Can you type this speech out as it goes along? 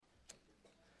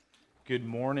Good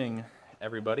morning,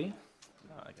 everybody.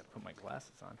 I got to put my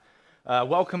glasses on.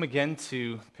 Welcome again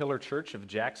to Pillar Church of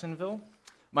Jacksonville.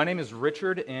 My name is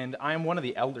Richard, and I am one of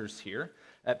the elders here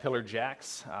at Pillar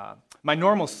Jacks. My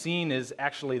normal scene is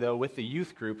actually, though, with the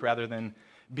youth group rather than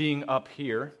being up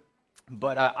here.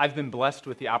 But I've been blessed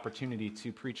with the opportunity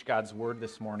to preach God's word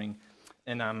this morning,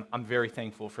 and I'm very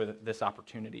thankful for this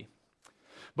opportunity.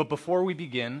 But before we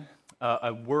begin,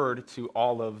 a word to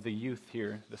all of the youth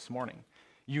here this morning.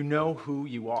 You know who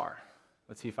you are.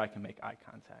 Let's see if I can make eye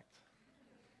contact.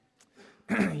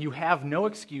 You have no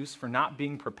excuse for not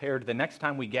being prepared the next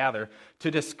time we gather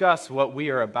to discuss what we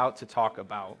are about to talk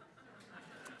about.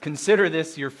 Consider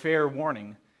this your fair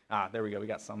warning. There we go. We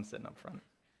got some sitting up front.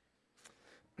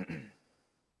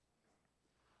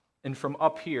 And from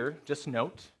up here, just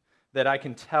note that I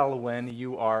can tell when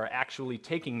you are actually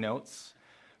taking notes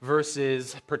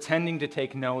versus pretending to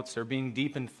take notes or being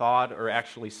deep in thought or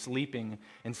actually sleeping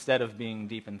instead of being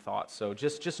deep in thought. So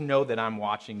just know that I'm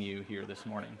watching you here this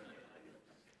morning.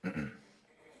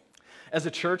 As a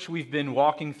church, we've been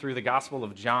walking through the Gospel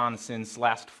of John since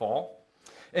last fall.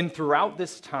 And throughout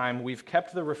this time, we've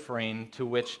kept the refrain to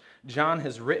which John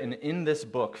has written in this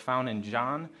book found in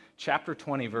John chapter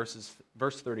 20, verse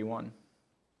 31.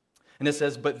 And it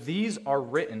says, "But these are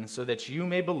written so that you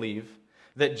may believe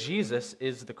that Jesus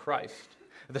is the Christ,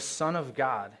 the Son of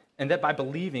God, and that by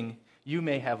believing you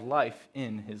may have life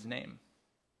in his name."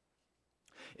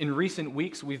 In recent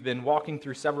weeks, we've been walking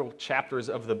through several chapters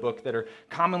of the book that are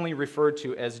commonly referred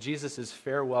to as Jesus'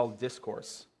 farewell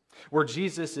discourse, where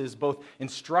Jesus is both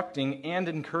instructing and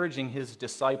encouraging his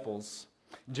disciples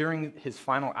during his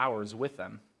final hours with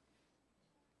them.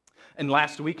 And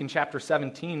last week in chapter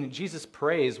 17, Jesus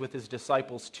prays with his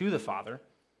disciples to the Father,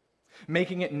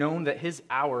 making it known that his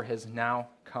hour has now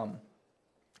come.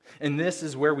 And this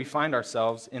is where we find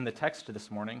ourselves in the text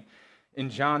this morning, in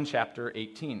John chapter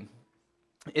 18.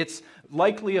 It's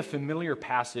likely a familiar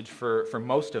passage for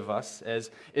most of us,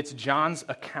 as it's John's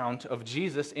account of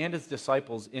Jesus and his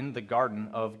disciples in the Garden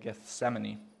of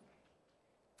Gethsemane.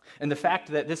 And the fact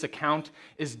that this account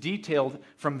is detailed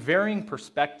from varying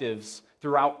perspectives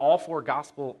throughout all four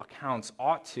gospel accounts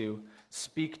ought to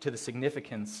speak to the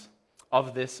significance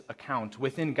of this account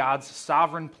within God's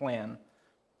sovereign plan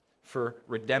for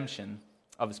redemption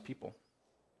of his people.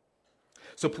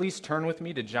 So please turn with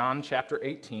me to John chapter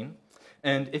 18.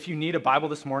 And if you need a Bible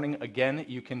this morning, again,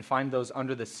 you can find those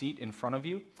under the seat in front of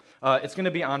you. It's going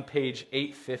to be on page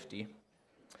 850.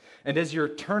 And as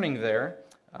you're turning there,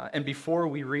 and before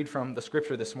we read from the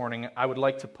scripture this morning, I would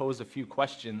like to pose a few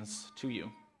questions to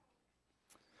you.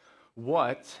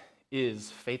 What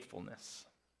is faithfulness?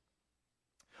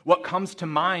 What comes to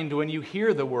mind when you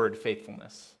hear the word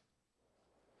faithfulness?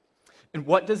 And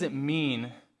what does it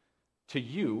mean to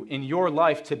you in your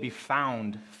life to be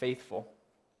found faithful?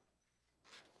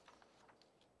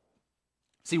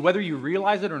 See, whether you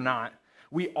realize it or not,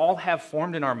 we all have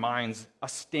formed in our minds a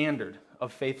standard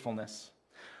of faithfulness,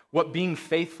 what being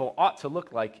faithful ought to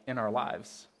look like in our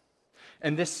lives.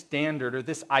 And this standard, or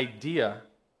this idea,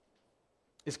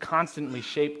 is constantly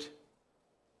shaped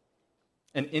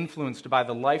and influenced by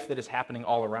the life that is happening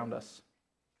all around us.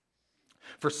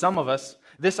 For some of us,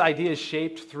 this idea is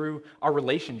shaped through our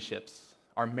relationships,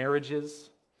 our marriages,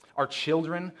 our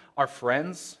children, our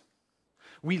friends.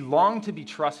 We long to be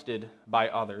trusted by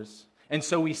others, and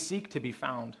so we seek to be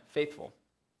found faithful.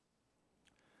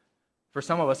 For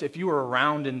some of us, if you were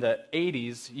around in the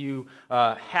 80s, you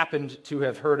happened to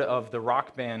have heard of the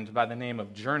rock band by the name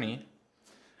of Journey.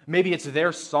 Maybe it's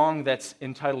their song that's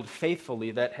entitled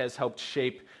Faithfully that has helped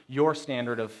shape your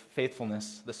standard of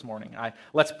faithfulness this morning.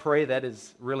 Let's pray that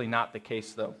is really not the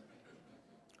case, though.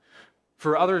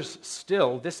 For others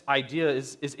still, this idea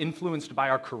is influenced by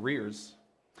our careers,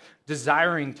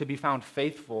 desiring to be found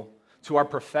faithful to our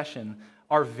profession,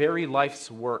 our very life's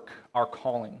work, our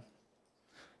calling.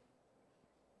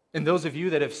 And those of you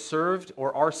that have served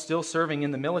or are still serving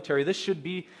in the military, this should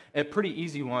be a pretty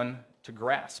easy one to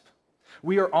grasp.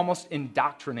 We are almost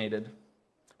indoctrinated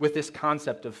with this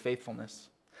concept of faithfulness,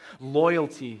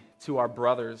 loyalty to our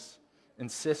brothers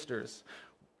and sisters,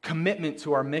 commitment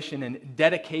to our mission, and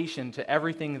dedication to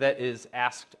everything that is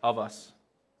asked of us.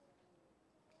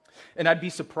 And I'd be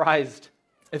surprised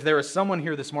if there is someone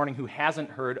here this morning who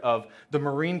hasn't heard of the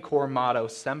Marine Corps motto,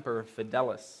 Semper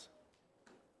Fidelis.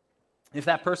 If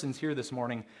that person's here this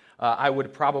morning, I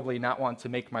would probably not want to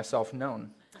make myself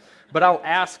known. But I'll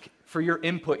ask for your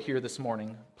input here this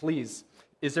morning. Please,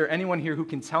 is there anyone here who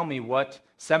can tell me what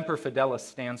Semper Fidelis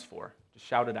stands for? Just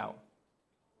shout it out.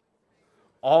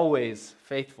 Always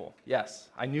faithful. Yes,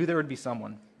 I knew there would be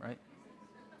someone, right?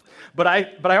 But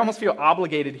I almost feel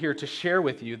obligated here to share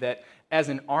with you that as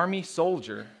an Army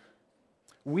soldier,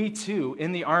 we too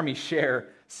in the Army share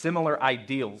similar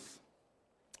ideals.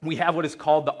 We have what is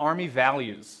called the Army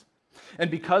values.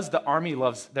 And because the Army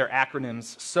loves their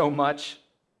acronyms so much,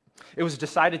 it was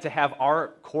decided to have our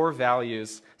core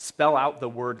values spell out the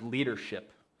word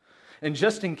leadership. And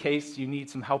just in case you need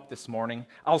some help this morning,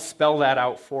 I'll spell that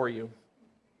out for you.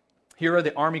 Here are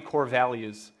the Army core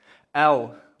values.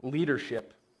 L,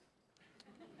 leadership.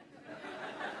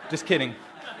 Just kidding.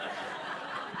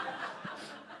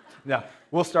 No,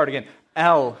 we'll start again.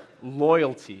 L,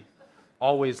 loyalty.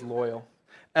 Always loyal.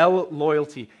 L,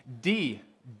 loyalty. D,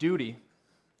 duty.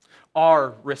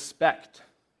 R, respect.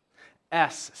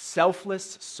 S,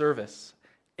 selfless service.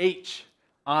 H,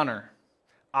 honor.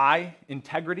 I,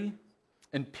 integrity.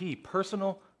 And P,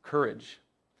 personal courage.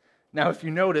 Now, if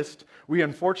you noticed, we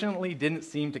unfortunately didn't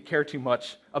seem to care too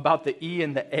much about the E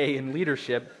and the A in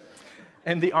leadership,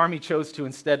 and the Army chose to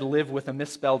instead live with a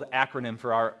misspelled acronym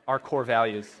for our core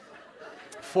values.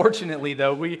 Fortunately,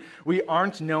 though, we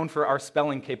aren't known for our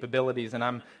spelling capabilities, and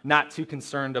I'm not too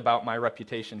concerned about my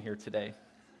reputation here today.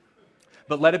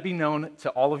 But let it be known to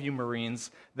all of you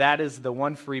Marines, that is the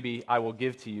one freebie I will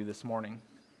give to you this morning.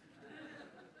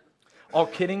 All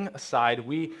kidding aside,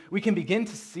 we can begin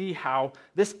to see how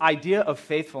this idea of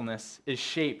faithfulness is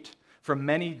shaped from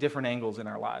many different angles in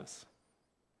our lives.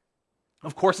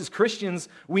 Of course, as Christians,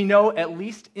 we know at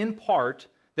least in part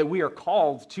that we are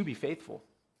called to be faithful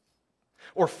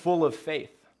or full of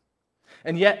faith,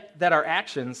 and yet that our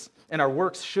actions and our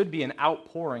works should be an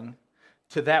outpouring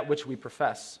to that which we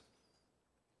profess.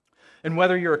 And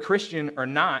whether you're a Christian or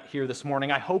not here this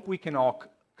morning, I hope we can all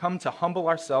come to humble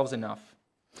ourselves enough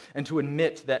and to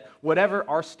admit that whatever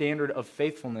our standard of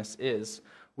faithfulness is,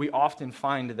 we often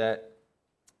find that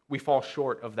we fall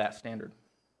short of that standard.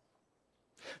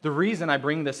 The reason I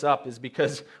bring this up is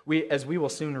because as we will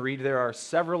soon read, there are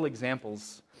several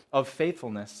examples of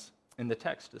faithfulness in the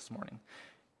text this morning.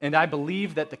 And I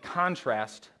believe that the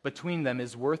contrast between them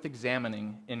is worth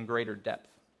examining in greater depth.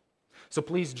 So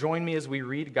please join me as we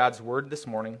read God's word this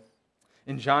morning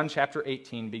in John chapter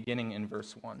 18, beginning in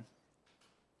verse 1.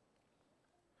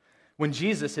 When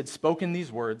Jesus had spoken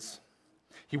these words,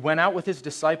 he went out with his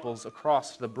disciples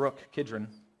across the brook Kidron,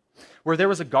 where there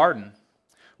was a garden,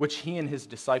 which he and his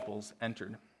disciples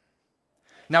entered.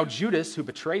 Now Judas, who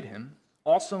betrayed him,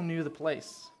 also knew the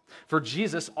place, for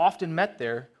Jesus often met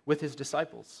there with his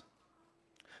disciples.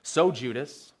 So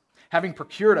Judas, having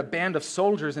procured a band of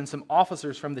soldiers and some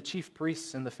officers from the chief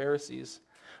priests and the Pharisees,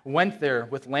 went there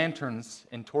with lanterns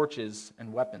and torches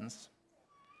and weapons.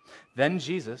 Then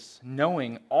Jesus,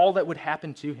 knowing all that would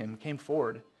happen to him, came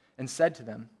forward and said to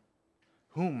them,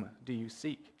 "Whom do you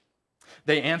seek?"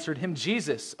 They answered him,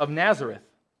 "Jesus of Nazareth."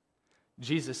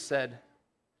 Jesus said,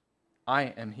 "I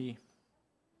am he."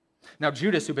 Now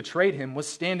Judas, who betrayed him, was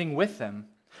standing with them.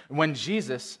 And when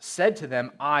Jesus said to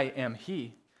them, "I am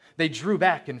he," they drew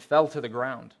back and fell to the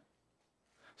ground.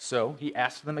 So he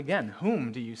asked them again,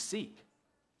 "Whom do you seek?"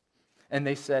 And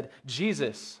they said,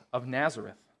 "Jesus of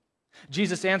Nazareth."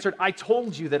 Jesus answered, "I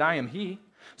told you that I am he.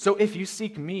 So if you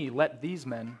seek me, let these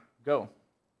men go."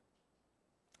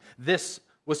 This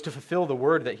was to fulfill the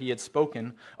word that he had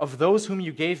spoken, "Of those whom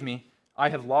you gave me, I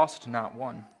have lost not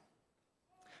one."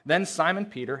 Then Simon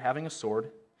Peter, having a sword,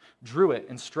 drew it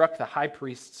and struck the high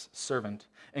priest's servant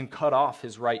and cut off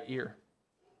his right ear.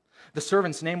 The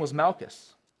servant's name was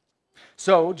Malchus.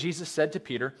 So Jesus said to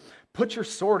Peter, "Put your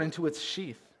sword into its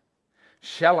sheath.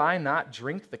 Shall I not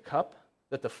drink the cup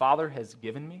that the Father has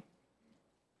given me?"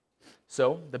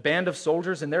 So the band of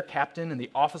soldiers and their captain and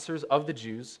the officers of the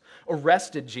Jews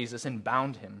arrested Jesus and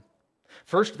bound him.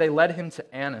 First they led him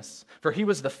to Annas, for he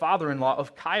was the father-in-law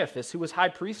of Caiaphas, who was high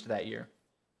priest that year.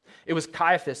 It was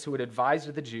Caiaphas who had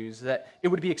advised the Jews that it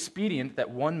would be expedient that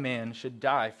one man should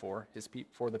die for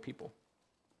the people.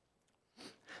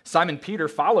 Simon Peter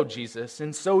followed Jesus,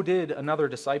 and so did another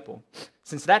disciple.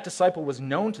 Since that disciple was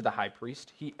known to the high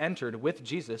priest, he entered with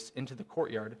Jesus into the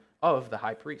courtyard of the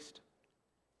high priest.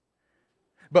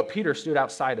 But Peter stood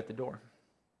outside at the door.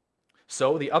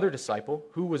 So the other disciple,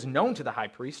 who was known to the high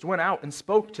priest, went out and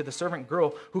spoke to the servant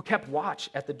girl who kept watch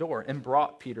at the door and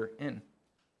brought Peter in.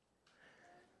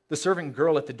 The servant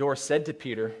girl at the door said to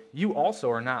Peter, "You also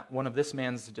are not one of this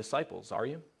man's disciples, are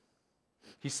you?"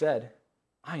 He said,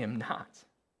 "I am not."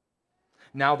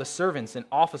 Now the servants and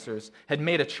officers had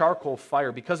made a charcoal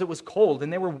fire because it was cold,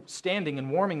 and they were standing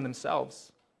and warming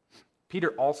themselves.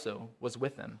 Peter also was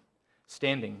with them,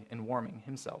 standing and warming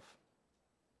himself.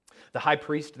 The high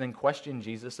priest then questioned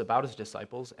Jesus about his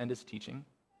disciples and his teaching.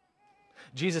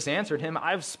 Jesus answered him,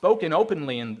 "I have spoken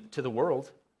openly to the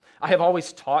world. I have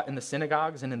always taught in the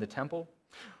synagogues and in the temple,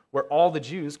 where all the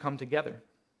Jews come together.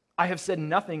 I have said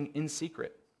nothing in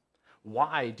secret.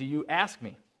 Why do you ask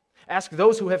me? Ask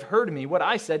those who have heard me what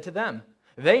I said to them.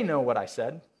 They know what I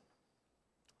said."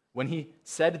 When he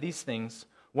said these things,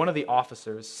 one of the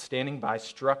officers standing by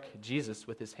struck Jesus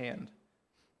with his hand,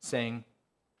 saying,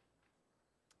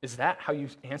 "Is that how you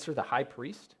answer the high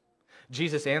priest?"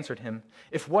 Jesus answered him,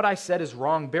 "If what I said is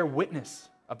wrong, bear witness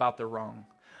about the wrong.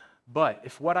 But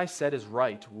if what I said is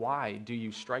right, why do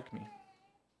you strike me?"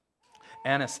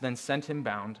 Annas then sent him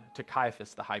bound to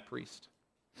Caiaphas the high priest.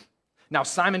 Now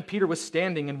Simon Peter was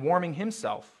standing and warming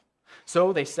himself.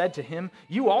 So they said to him,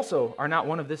 "You also are not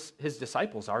one of his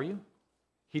disciples, are you?"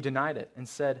 He denied it and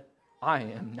said, "I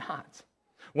am not."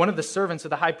 One of the servants of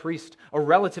the high priest, a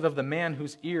relative of the man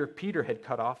whose ear Peter had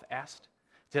cut off, asked,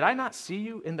 "Did I not see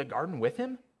you in the garden with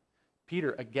him?"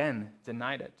 Peter again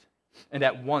denied it, and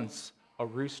at once a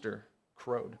rooster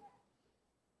crowed.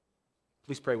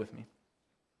 Please pray with me.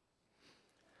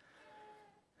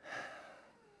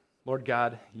 Lord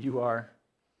God, you are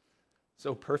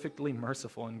so perfectly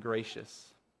merciful and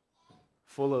gracious,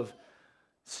 full of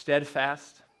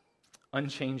steadfast,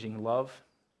 unchanging love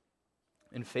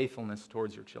and faithfulness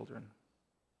towards your children.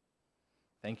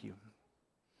 Thank you.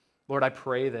 Lord, I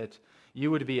pray that you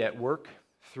would be at work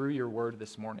through your word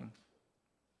this morning.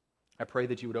 I pray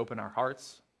that you would open our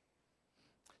hearts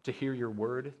to hear your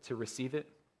word, to receive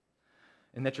it,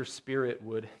 and that your Spirit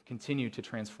would continue to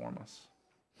transform us.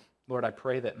 Lord, I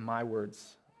pray that my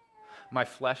words, my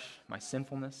flesh, my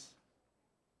sinfulness,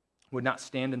 would not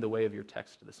stand in the way of your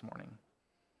text this morning,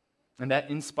 and that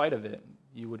in spite of it,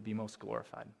 you would be most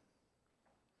glorified.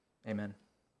 Amen.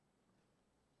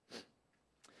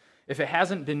 If it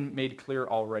hasn't been made clear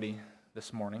already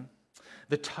this morning,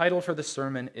 the title for the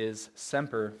sermon is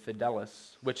Semper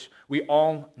Fidelis, which we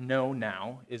all know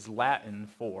now is Latin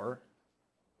for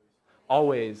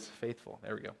always faithful.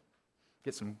 There we go.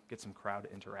 Get some crowd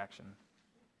interaction.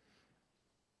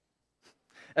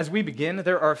 As we begin,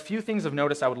 there are a few things of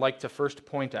notice I would like to first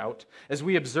point out as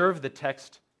we observe the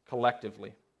text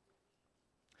collectively.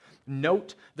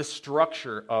 Note the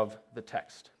structure of the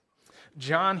text.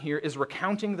 John here is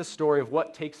recounting the story of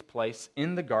what takes place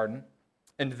in the garden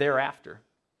and thereafter.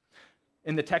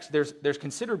 In the text, there's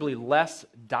considerably less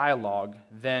dialogue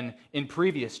than in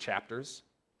previous chapters,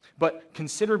 but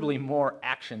considerably more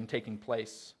action taking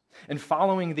place. And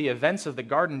following the events of the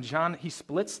garden, John, he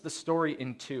splits the story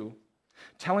in two,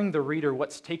 telling the reader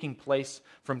what's taking place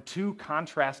from two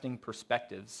contrasting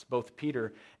perspectives, both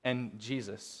Peter and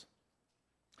Jesus.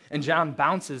 And John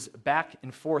bounces back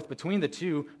and forth between the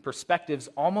two perspectives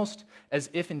almost as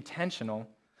if intentional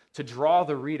to draw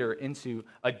the reader into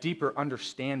a deeper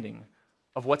understanding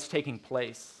of what's taking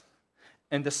place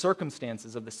and the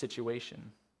circumstances of the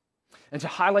situation, and to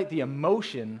highlight the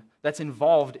emotion that's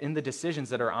involved in the decisions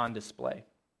that are on display.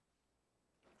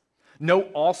 Note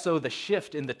also the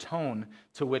shift in the tone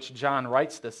to which John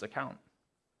writes this account.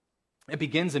 It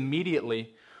begins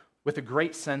immediately with a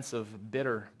great sense of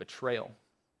bitter betrayal,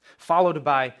 followed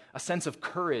by a sense of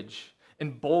courage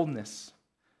and boldness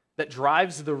that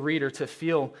drives the reader to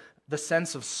feel the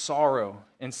sense of sorrow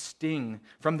and sting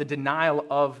from the denial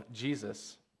of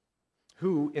Jesus,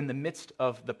 who, in the midst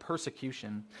of the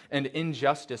persecution and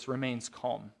injustice, remains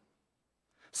calm,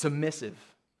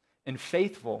 submissive, and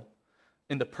faithful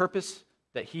in the purpose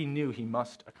that he knew he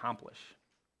must accomplish.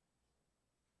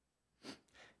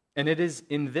 And it is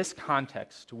in this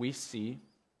context we see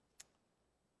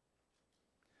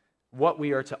what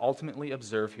we are to ultimately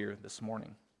observe here this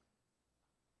morning.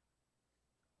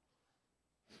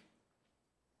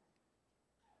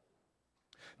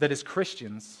 That as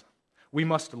Christians, we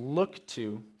must look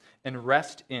to and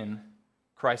rest in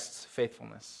Christ's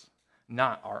faithfulness,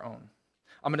 not our own.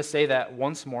 I'm going to say that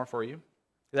once more for you,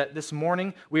 that this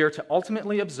morning we are to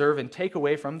ultimately observe and take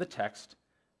away from the text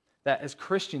that as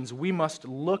Christians, we must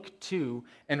look to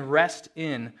and rest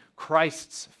in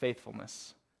Christ's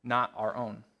faithfulness, not our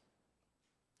own.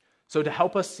 So to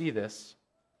help us see this,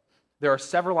 there are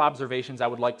several observations I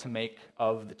would like to make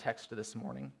of the text this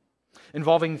morning,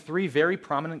 involving three very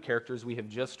prominent characters we have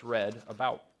just read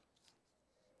about.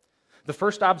 The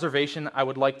first observation I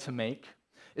would like to make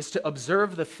is to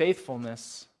observe the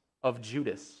faithfulness of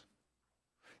Judas.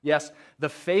 Yes, the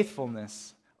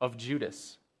faithfulness of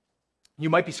Judas. You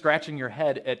might be scratching your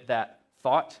head at that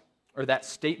thought or that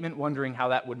statement, wondering how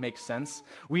that would make sense.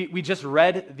 We just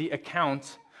read the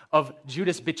account of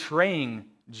Judas betraying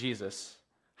Jesus.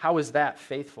 How is that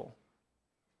faithful?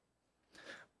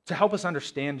 To help us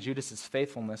understand Judas's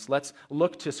faithfulness, let's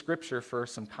look to Scripture for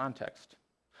some context.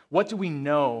 What do we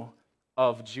know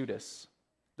of Judas?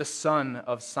 the son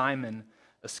of Simon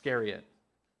Iscariot?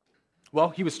 Well,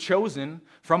 he was chosen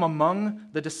from among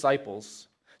the disciples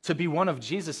to be one of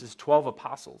Jesus' 12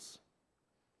 apostles.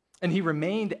 And he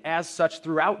remained as such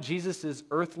throughout Jesus'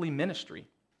 earthly ministry.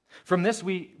 From this,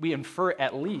 we infer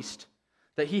at least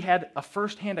that he had a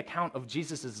firsthand account of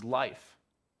Jesus' life,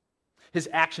 his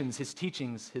actions, his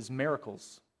teachings, his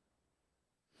miracles.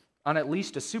 On at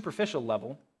least a superficial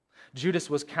level,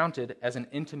 Judas was counted as an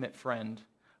intimate friend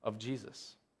of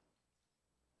Jesus.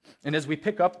 And as we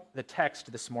pick up the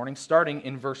text this morning, starting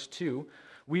in verse 2,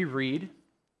 we read,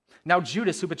 "Now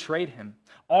Judas, who betrayed him,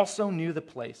 also knew the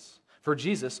place, for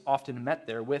Jesus often met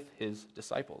there with his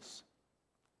disciples."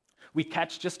 We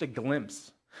catch just a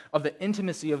glimpse of the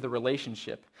intimacy of the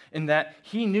relationship in that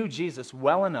he knew Jesus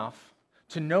well enough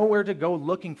to know where to go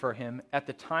looking for him at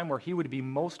the time where he would be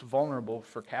most vulnerable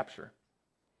for capture.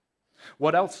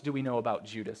 What else do we know about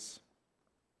Judas?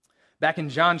 Back in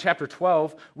John chapter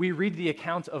 12, we read the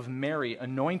account of Mary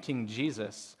anointing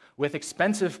Jesus with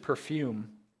expensive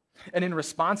perfume. And in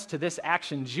response to this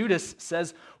action, Judas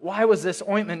says, "Why was this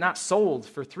ointment not sold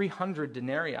for 300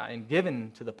 denarii and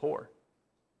given to the poor?"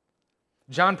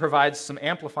 John provides some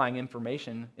amplifying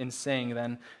information in saying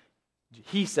then,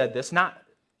 he said this,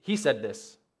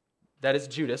 that is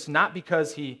Judas, not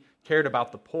because he cared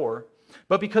about the poor,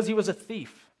 but because he was a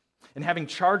thief. And having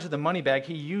charge of the money bag,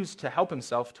 he used to help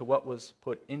himself to what was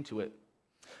put into it.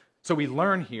 So we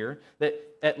learn here that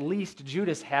at least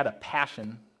Judas had a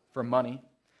passion for money.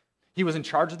 He was in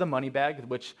charge of the money bag,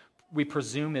 which we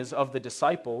presume is of the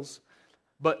disciples.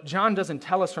 But John doesn't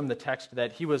tell us from the text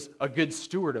that he was a good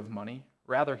steward of money.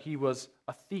 Rather, he was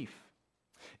a thief,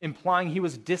 implying he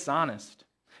was dishonest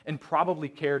and probably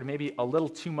cared maybe a little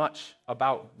too much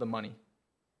about the money.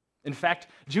 In fact,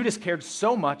 Judas cared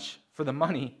so much for the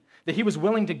money that he was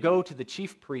willing to go to the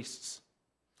chief priests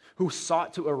who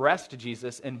sought to arrest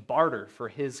Jesus and barter for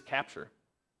his capture.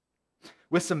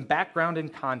 With some background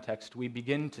and context, we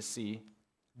begin to see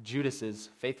Judas's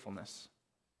faithfulness.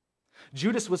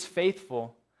 Judas was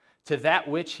faithful to that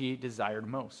which he desired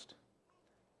most,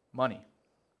 money.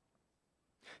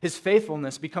 His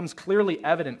faithfulness becomes clearly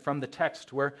evident from the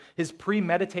text where his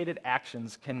premeditated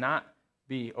actions cannot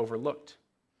be overlooked.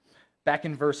 Back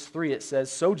in verse 3, it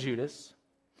says, "So Judas,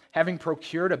 having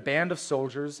procured a band of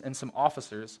soldiers and some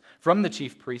officers from the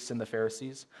chief priests and the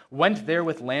Pharisees, went there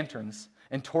with lanterns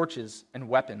and torches and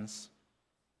weapons."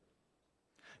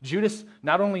 Judas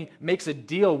not only makes a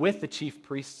deal with the chief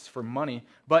priests for money,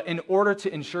 but in order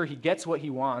to ensure he gets what he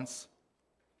wants,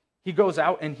 he goes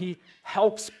out and he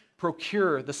helps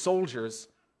procure the soldiers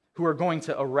who are going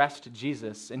to arrest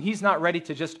Jesus. And he's not ready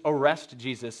to just arrest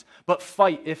Jesus, but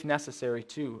fight if necessary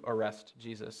to arrest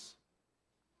Jesus.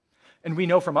 And we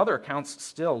know from other accounts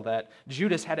still that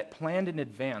Judas had it planned in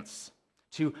advance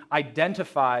to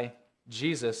identify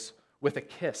Jesus with a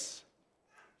kiss.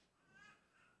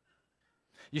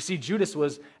 You see, Judas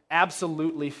was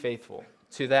absolutely faithful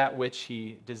to that which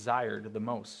he desired the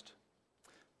most,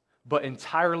 but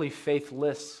entirely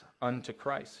faithless unto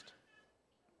Christ.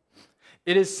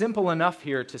 It is simple enough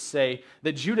here to say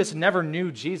that Judas never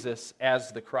knew Jesus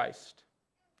as the Christ.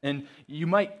 And you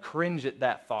might cringe at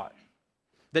that thought,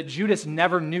 that Judas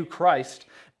never knew Christ,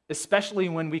 especially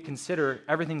when we consider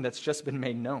everything that's just been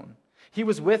made known. He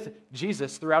was with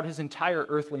Jesus throughout his entire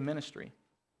earthly ministry.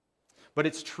 But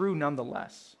it's true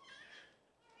nonetheless.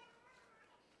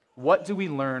 What do we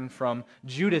learn from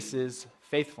Judas's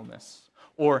faithfulness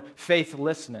or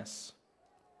faithlessness?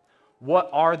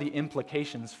 What are the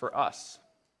implications for us?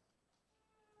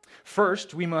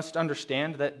 First, we must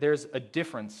understand that there's a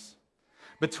difference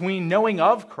between knowing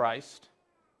of Christ,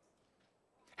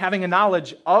 having a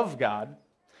knowledge of God,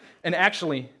 and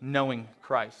actually knowing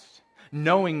Christ,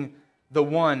 knowing the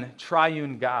one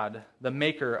triune God, the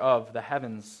maker of the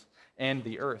heavens and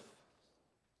the earth.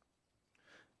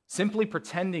 Simply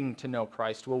pretending to know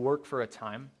Christ will work for a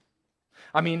time.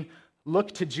 I mean,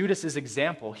 look to Judas's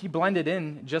example. He blended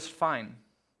in just fine.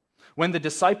 When the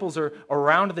disciples are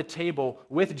around the table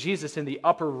with Jesus in the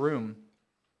upper room,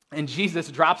 and Jesus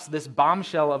drops this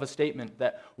bombshell of a statement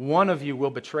that one of you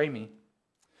will betray me,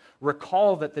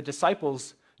 recall that the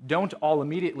disciples don't all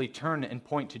immediately turn and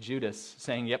point to Judas,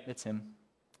 saying, "Yep, it's him."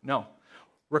 No.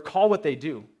 Recall what they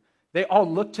do. They all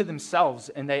look to themselves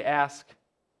and they ask,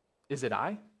 "Is it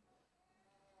I?"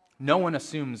 No one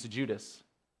assumes Judas.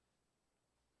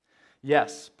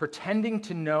 Yes, pretending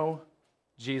to know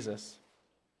Jesus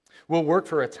will work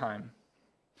for a time,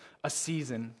 a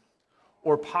season,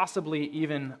 or possibly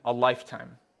even a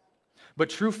lifetime.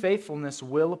 But true faithfulness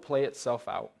will play itself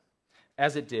out,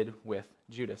 as it did with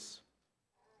Judas.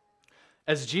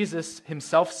 As Jesus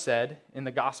himself said in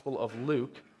the Gospel of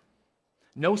Luke,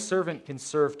 No servant can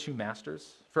serve two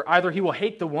masters, for either he will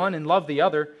hate the one and love the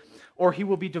other, or he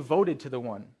will be devoted to the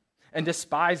one and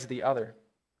despise the other.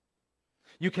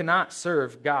 You cannot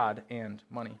serve God and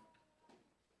money.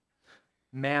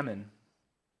 Mammon,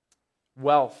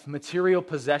 wealth, material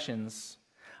possessions,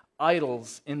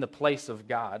 idols in the place of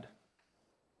God.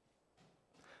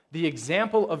 The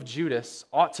example of Judas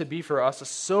ought to be for us a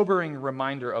sobering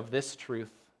reminder of this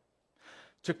truth,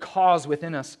 to cause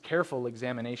within us careful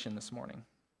examination this morning.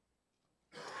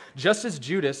 Just as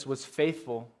Judas was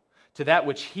faithful to that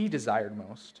which he desired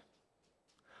most,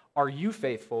 are you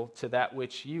faithful to that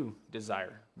which you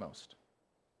desire most?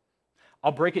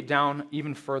 I'll break it down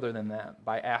even further than that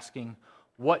by asking,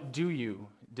 what do you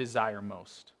desire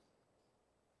most?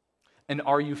 And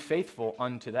are you faithful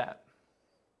unto that?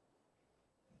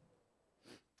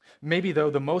 Maybe, though,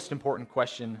 the most important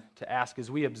question to ask as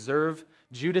we observe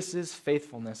Judas's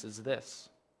faithfulness is this: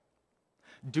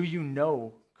 do you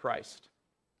know Christ?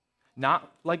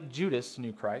 Not like Judas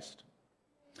knew Christ,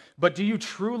 but do you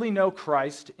truly know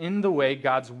Christ in the way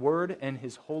God's Word and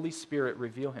His Holy Spirit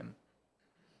reveal Him?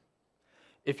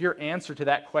 If your answer to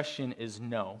that question is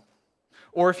no,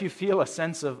 or if you feel a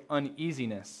sense of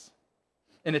uneasiness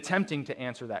in attempting to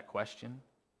answer that question,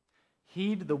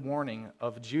 heed the warning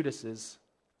of Judas's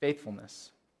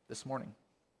faithfulness this morning.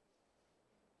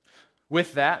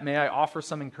 With that, may I offer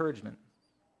some encouragement.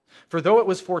 For though it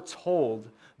was foretold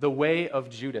the way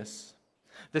of Judas,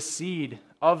 the seed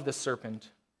of the serpent,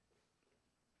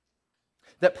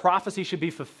 that prophecy should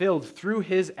be fulfilled through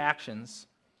his actions,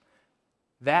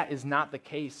 that is not the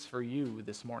case for you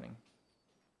this morning.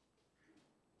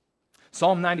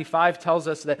 Psalm 95 tells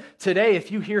us that today,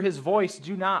 if you hear his voice,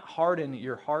 do not harden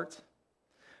your heart.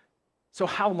 So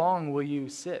how long will you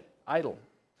sit idle,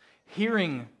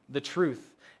 hearing the truth,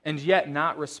 and yet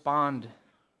not respond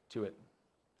to it?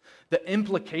 The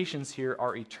implications here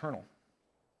are eternal.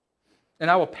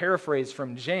 And I will paraphrase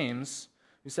from James,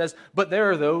 who says, "But there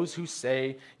are those who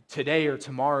say, today or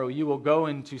tomorrow you will go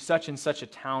into such and such a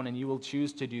town, and you will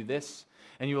choose to do this,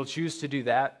 and you will choose to do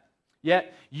that.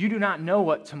 Yet you do not know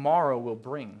what tomorrow will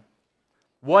bring.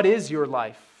 What is your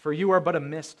life? For you are but a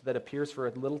mist that appears for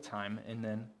a little time and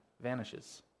then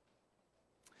vanishes."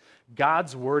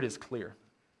 God's word is clear.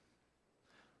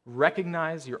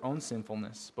 Recognize your own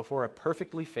sinfulness before a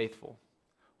perfectly faithful,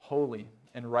 holy,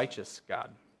 and righteous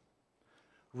God.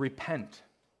 Repent,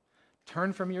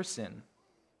 turn from your sin,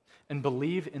 and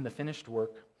believe in the finished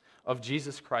work of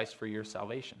Jesus Christ for your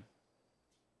salvation.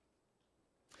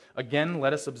 Again,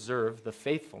 let us observe the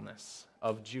faithfulness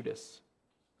of Judas.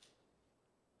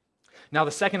 Now, the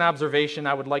second observation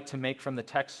I would like to make from the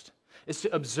text is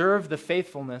to observe the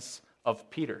faithfulness of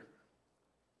Peter.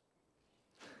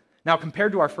 Now,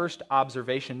 compared to our first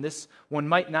observation, this one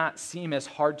might not seem as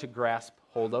hard to grasp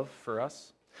hold of for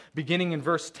us. Beginning in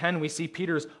verse 10, we see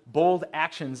Peter's bold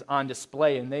actions on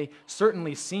display, and they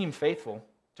certainly seem faithful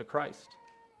to Christ.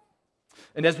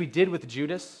 And as we did with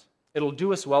Judas, it'll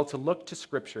do us well to look to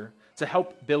Scripture to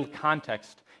help build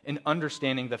context in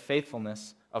understanding the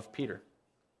faithfulness of Peter.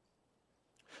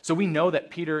 So we know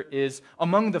that Peter is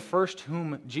among the first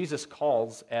whom Jesus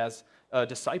calls as a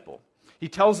disciple. He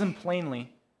tells him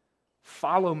plainly,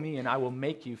 "Follow me, and I will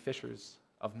make you fishers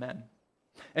of men."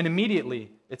 And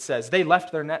immediately, it says, they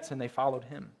left their nets and they followed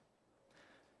him.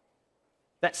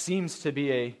 That seems to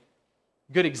be a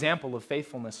good example of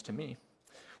faithfulness to me.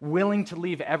 Willing to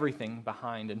leave everything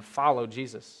behind and follow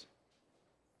Jesus.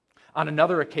 On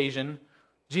another occasion,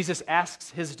 Jesus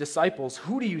asks his disciples,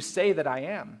 "Who do you say that I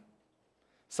am?"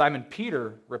 Simon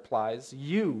Peter replies,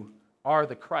 "You are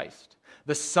the Christ,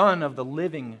 the Son of the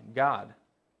living God."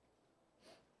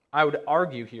 I would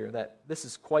argue here that this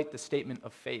is quite the statement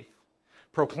of faith,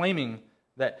 proclaiming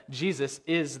that Jesus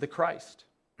is the Christ.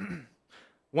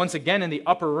 Once again, in the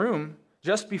upper room,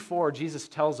 just before Jesus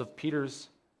tells of Peter's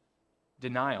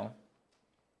denial,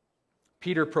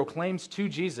 Peter proclaims to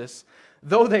Jesus,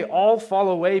 "Though they all fall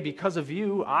away because of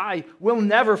you, I will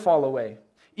never fall away.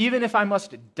 Even if I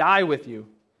must die with you,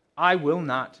 I will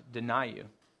not deny you."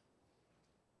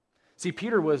 See,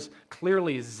 Peter was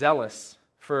clearly zealous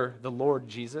for the Lord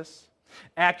Jesus,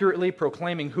 accurately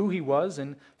proclaiming who he was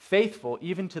and faithful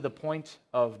even to the point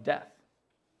of death.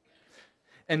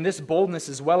 And this boldness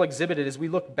is well exhibited as we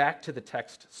look back to the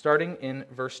text, starting in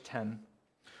verse 10,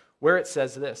 where it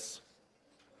says this: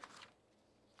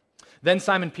 "Then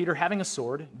Simon Peter, having a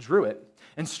sword, drew it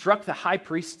and struck the high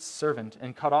priest's servant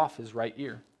and cut off his right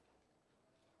ear."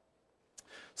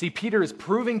 See, Peter is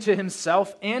proving to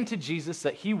himself and to Jesus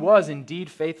that he was indeed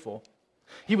faithful.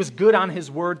 He was good on his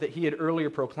word that he had earlier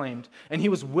proclaimed, and he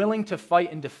was willing to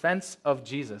fight in defense of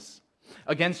Jesus.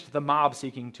 against the mob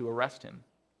seeking to arrest him.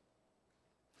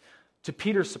 To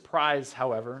Peter's surprise,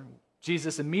 however,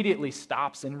 Jesus immediately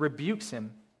stops and rebukes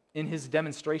him in his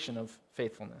demonstration of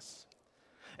faithfulness.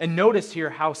 And notice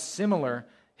here how similar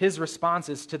his response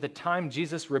is to the time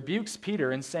Jesus rebukes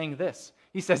Peter in saying this.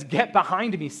 He says, "Get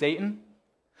behind me, Satan,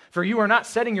 for you are not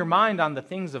setting your mind on the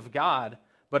things of God,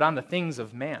 but on the things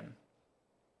of man."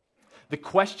 The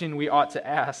question we ought to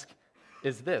ask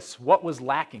is this: what was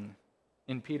lacking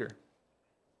in Peter?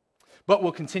 But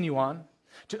we'll continue on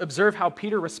to observe how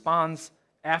Peter responds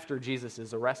after Jesus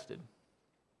is arrested.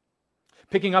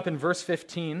 Picking up in verse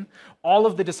 15, all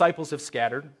of the disciples have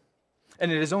scattered,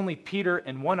 and it is only Peter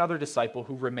and one other disciple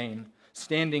who remain,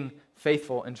 standing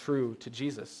faithful and true to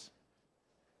Jesus.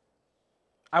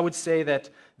 I would say that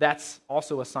that's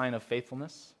also a sign of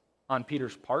faithfulness on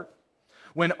Peter's part.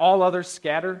 When all others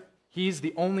scatter, he's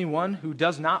the only one who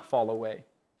does not fall away,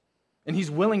 and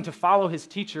he's willing to follow his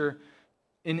teacher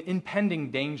in impending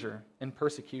danger and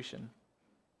persecution.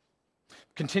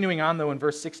 Continuing on, though, in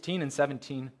verse 16 and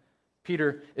 17,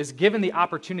 Peter is given the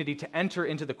opportunity to enter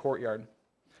into the courtyard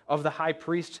of the high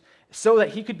priest so that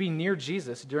he could be near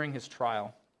Jesus during his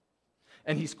trial.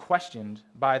 And he's questioned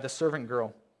by the servant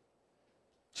girl.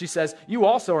 She says, "You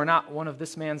also are not one of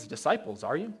this man's disciples,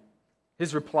 are you?"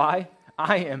 His reply,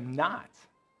 "I am not.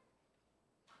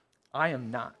 I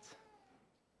am not."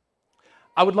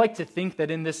 I would like to think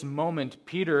that in this moment,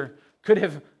 Peter could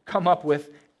have come up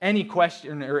with any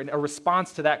question or a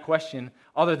response to that question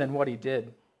other than what he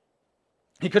did.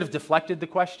 He could have deflected the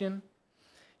question.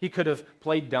 He could have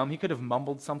played dumb. He could have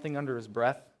mumbled something under his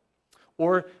breath,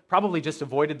 or probably just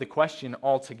avoided the question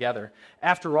altogether.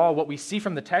 After all, what we see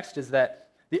from the text is that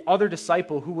the other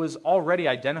disciple who was already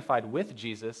identified with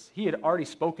Jesus, he had already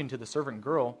spoken to the servant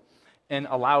girl and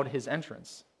allowed his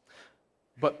entrance.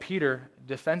 But Peter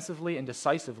defensively and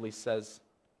decisively says,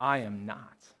 "I am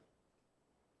not."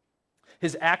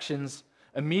 His actions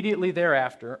immediately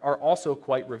thereafter are also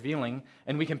quite revealing,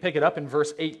 and we can pick it up in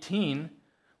verse 18,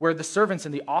 where the servants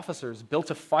and the officers built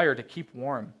a fire to keep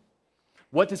warm.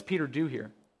 What does Peter do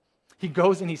here? He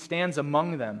goes and he stands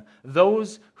among them,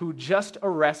 those who just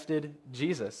arrested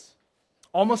Jesus,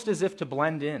 almost as if to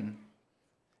blend in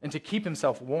and to keep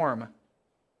himself warm.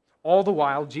 All the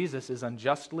while, Jesus is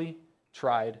unjustly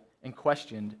tried and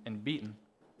questioned and beaten.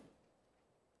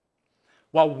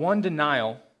 While one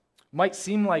denial might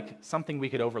seem like something we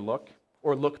could overlook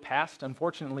or look past,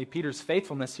 unfortunately, Peter's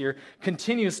faithfulness here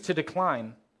continues to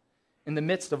decline in the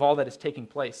midst of all that is taking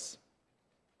place.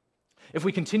 If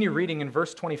we continue reading in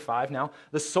verse 25 now,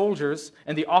 the soldiers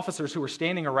and the officers who were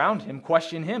standing around him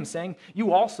question him, saying,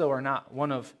 "You also are not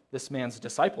one of this man's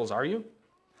disciples, are you?"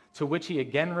 To which he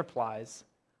again replies,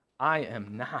 "I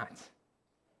am not."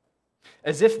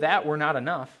 As if that were not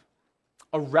enough,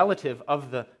 a relative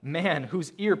of the man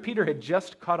whose ear Peter had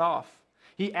just cut off,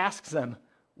 he asks them,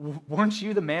 "Weren't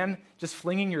you the man just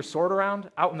flinging your sword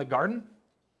around out in the garden?"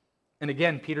 And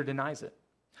again, Peter denies it,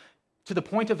 to the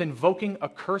point of invoking a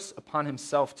curse upon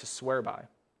himself to swear by.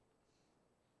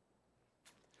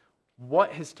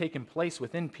 What has taken place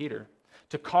within Peter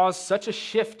to cause such a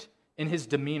shift in his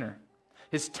demeanor,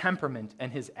 his temperament,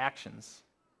 and his actions?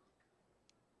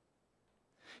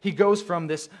 He goes from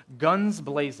this guns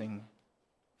blazing,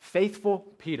 faithful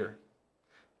Peter,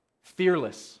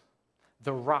 fearless,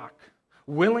 the rock,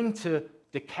 willing to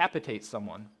decapitate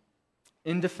someone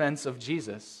in defense of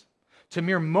Jesus, to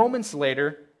mere moments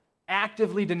later,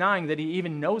 actively denying that he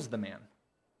even knows the man.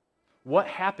 What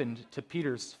happened to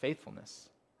Peter's faithfulness?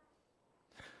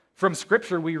 From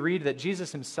Scripture, we read that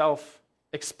Jesus himself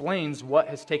explains what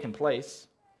has taken place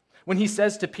when he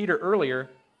says to Peter earlier,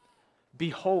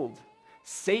 "Behold,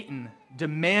 Satan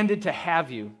demanded to have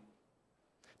you,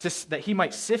 that he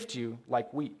might sift you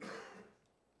like wheat."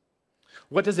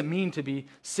 What does it mean to be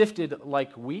sifted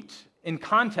like wheat? In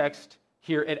context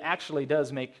here, it actually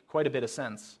does make quite a bit of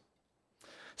sense.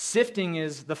 Sifting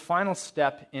is the final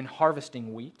step in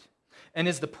harvesting wheat and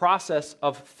is the process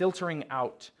of filtering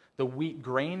out the wheat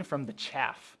grain from the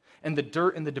chaff and the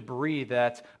dirt and the debris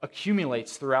that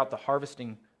accumulates throughout the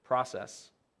harvesting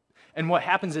process. And what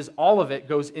happens is all of it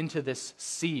goes into this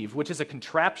sieve, which is a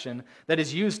contraption that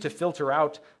is used to filter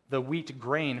out the wheat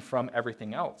grain from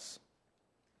everything else.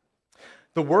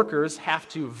 The workers have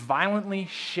to violently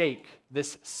shake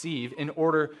this sieve in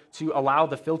order to allow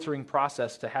the filtering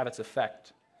process to have its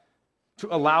effect,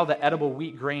 to allow the edible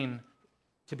wheat grain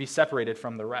to be separated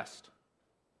from the rest.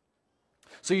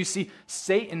 So you see,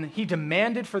 Satan, he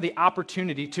demanded for the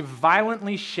opportunity to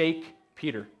violently shake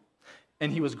Peter,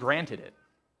 and he was granted it.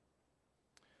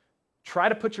 Try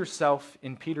to put yourself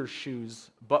in Peter's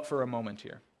shoes, but for a moment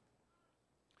here.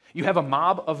 You have a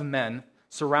mob of men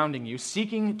surrounding you,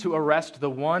 seeking to arrest the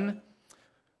one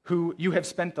who you have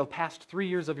spent the past 3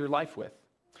 years of your life with,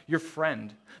 your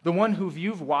friend, the one who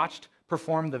you've watched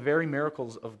perform the very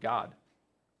miracles of God.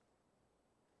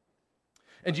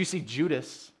 And you see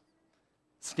Judas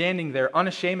standing there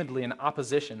unashamedly in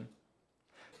opposition.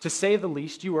 To say the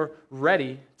least, you are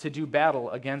ready to do battle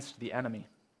against the enemy.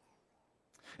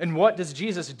 And what does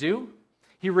Jesus do?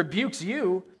 He rebukes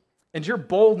you and your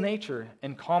bold nature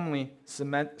and calmly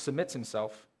submits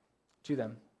himself to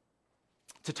them.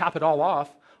 To top it all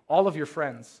off, all of your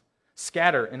friends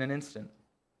scatter in an instant.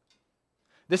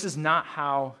 This is not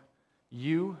how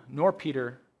you nor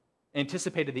Peter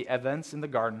anticipated the events in the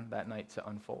garden that night to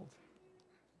unfold.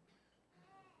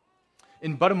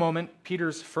 In but a moment,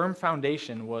 Peter's firm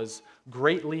foundation was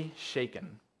greatly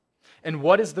shaken. And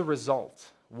what is the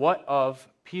result? What of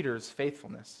Peter's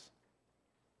faithfulness?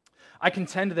 I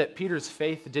contend that Peter's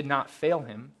faith did not fail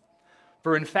him,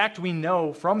 for in fact we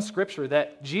know from Scripture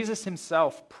that Jesus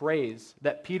himself prays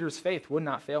that Peter's faith would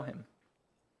not fail him.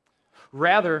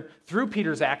 Rather, through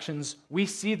Peter's actions, we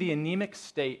see the anemic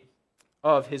state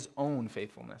of his own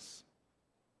faithfulness.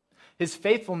 His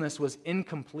faithfulness was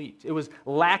incomplete. It was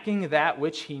lacking that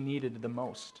which he needed the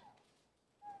most.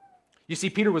 You see,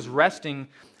 Peter was resting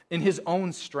in his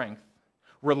own strength,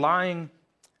 relying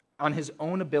on his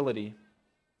own ability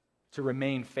to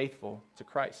remain faithful to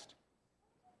Christ.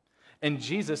 And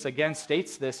Jesus again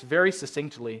states this very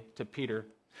succinctly to Peter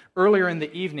earlier in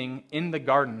the evening in the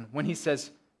garden when he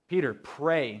says, Peter,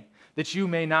 pray that you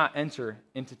may not enter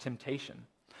into temptation.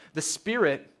 The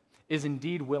spirit is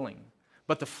indeed willing,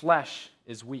 but the flesh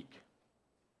is weak.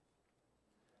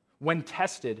 When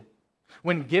tested,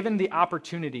 when given the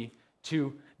opportunity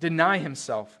to deny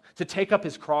himself, to take up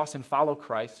his cross and follow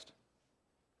Christ,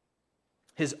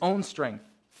 his own strength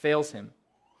fails him,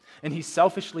 and he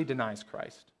selfishly denies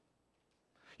Christ.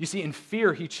 You see, in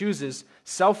fear, he chooses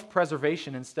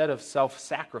self-preservation instead of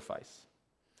self-sacrifice,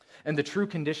 and the true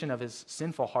condition of his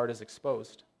sinful heart is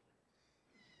exposed.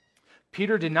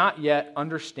 Peter did not yet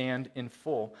understand in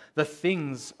full the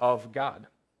things of God.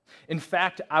 In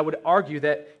fact, I would argue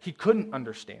that he couldn't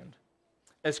understand,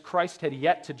 as Christ had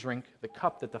yet to drink the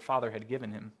cup that the Father had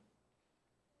given him.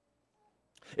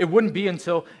 It wouldn't be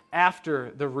until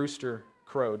after the rooster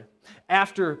crowed,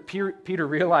 after Peter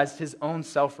realized his own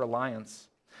self-reliance,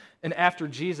 and after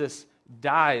Jesus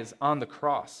dies on the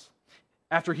cross,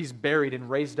 after he's buried and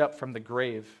raised up from the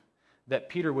grave, that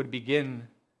Peter would begin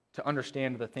to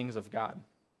understand the things of God.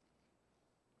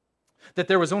 That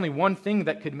there was only one thing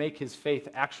that could make his faith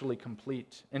actually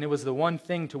complete, and it was the one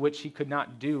thing to which he could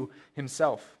not do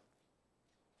himself.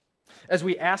 As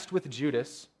we asked with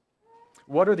Judas,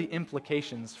 what are the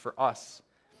implications for us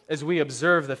as we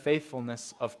observe the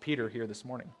faithfulness of Peter here this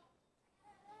morning?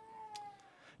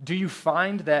 Do you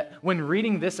find that when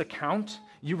reading this account,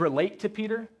 you relate to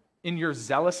Peter in your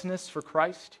zealousness for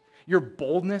Christ, your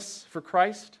boldness for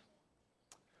Christ?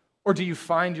 Or do you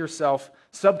find yourself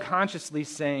subconsciously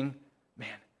saying, man,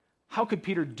 how could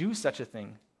Peter do such a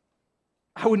thing?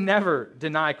 I would never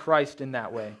deny Christ in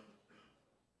that way.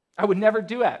 I would never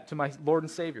do that to my Lord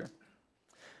and Savior.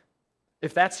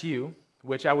 If that's you,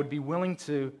 which I would be willing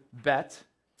to bet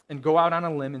and go out on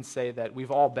a limb and say that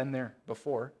we've all been there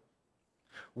before,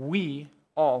 we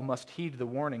all must heed the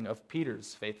warning of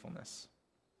Peter's faithfulness.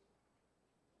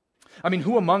 I mean,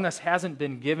 who among us hasn't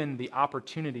been given the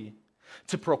opportunity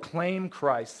to proclaim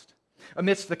Christ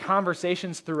amidst the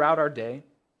conversations throughout our day,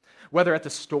 whether at the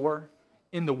store,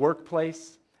 in the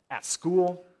workplace, at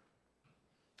school,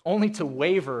 only to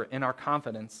waver in our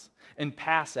confidence and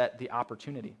pass at the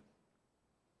opportunity?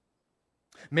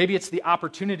 Maybe it's the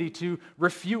opportunity to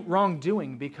refute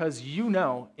wrongdoing because you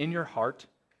know in your heart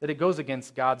that it goes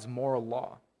against God's moral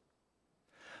law.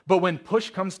 But when push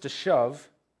comes to shove,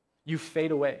 you fade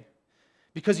away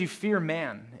because you fear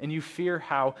man and you fear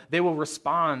how they will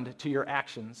respond to your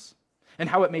actions and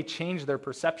how it may change their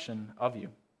perception of you.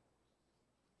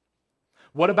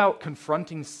 What about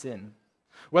confronting sin?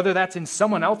 Whether that's in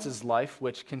someone else's life,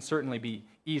 which can certainly be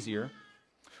easier,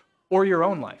 or your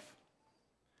own life.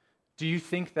 Do you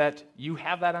think that you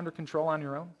have that under control on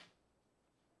your own?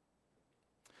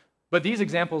 But these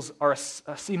examples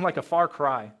seem like a far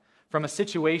cry from a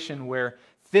situation where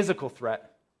physical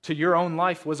threat to your own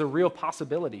life was a real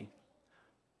possibility.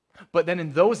 But then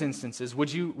in those instances,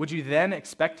 would you then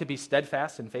expect to be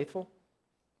steadfast and faithful?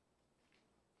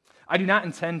 I do not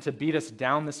intend to beat us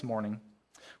down this morning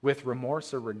with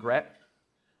remorse or regret.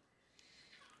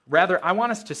 Rather, I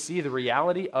want us to see the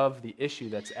reality of the issue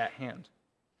that's at hand.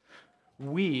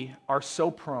 We are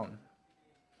so prone,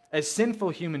 as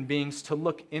sinful human beings, to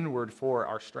look inward for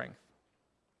our strength.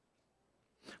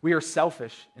 We are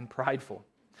selfish and prideful.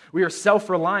 We are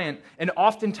self-reliant and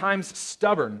oftentimes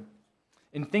stubborn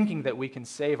in thinking that we can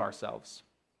save ourselves.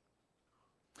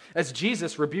 As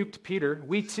Jesus rebuked Peter,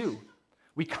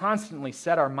 we constantly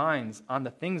set our minds on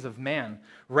the things of man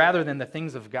rather than the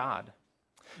things of God.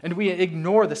 And we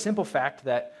ignore the simple fact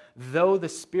that though the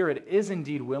Spirit is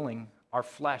indeed willing, our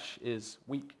flesh is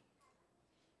weak.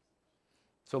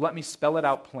 So let me spell it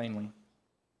out plainly.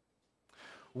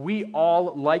 We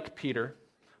all, like Peter,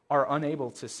 are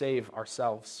unable to save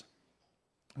ourselves.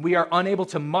 We are unable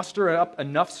to muster up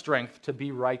enough strength to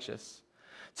be righteous,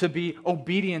 to be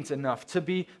obedient enough, to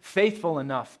be faithful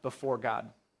enough before God.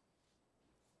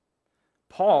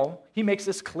 Paul, he makes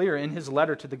this clear in his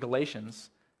letter to the Galatians,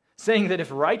 saying that if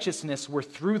righteousness were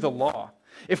through the law,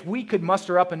 if we could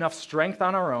muster up enough strength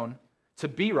on our own to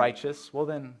be righteous, well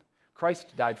then,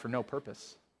 Christ died for no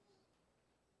purpose.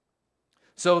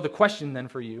 So the question then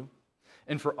for you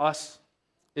and for us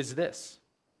is this: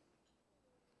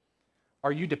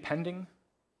 are you depending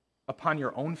upon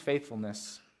your own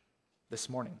faithfulness this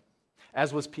morning,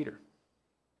 as was Peter?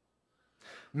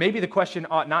 Maybe the question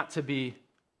ought not to be,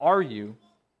 are you,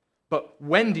 but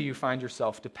when do you find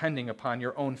yourself depending upon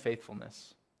your own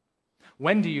faithfulness?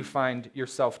 When do you find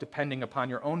yourself depending upon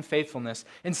your own faithfulness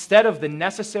instead of the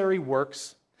necessary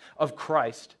works of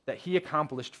Christ that he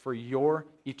accomplished for your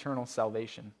eternal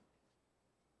salvation?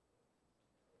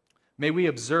 May we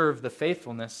observe the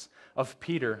faithfulness of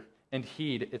Peter and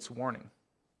heed its warning.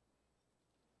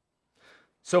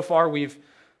 So far, we've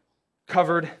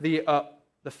covered the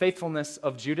faithfulness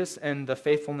of Judas and the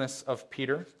faithfulness of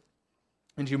Peter.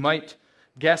 And you might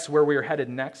guess where we're headed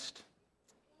next.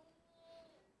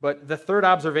 But the third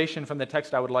observation from the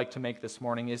text I would like to make this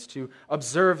morning is to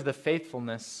observe the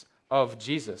faithfulness of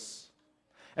Jesus.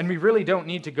 And we really don't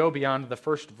need to go beyond the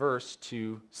first verse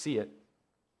to see it.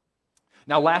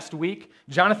 Now, last week,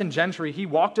 Jonathan Gentry, he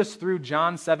walked us through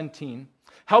John 17,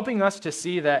 helping us to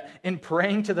see that in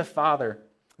praying to the Father,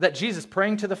 that Jesus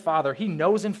praying to the Father, he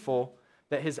knows in full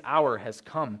that his hour has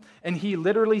come. And he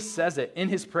literally says it in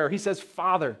his prayer. He says,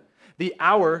 Father, the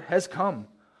hour has come.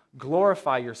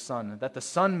 Glorify your Son, that the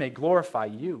Son may glorify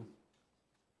you.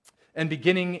 And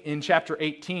beginning in chapter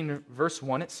 18, verse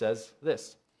 1, it says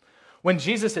this: when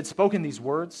Jesus had spoken these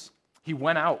words, he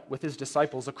went out with his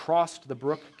disciples across the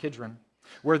brook Kidron,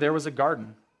 where there was a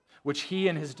garden, which he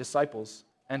and his disciples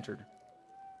entered.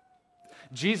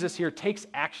 Jesus here takes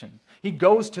action. He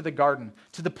goes to the garden,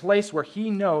 to the place where he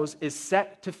knows is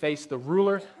set to face the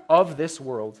ruler of this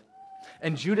world.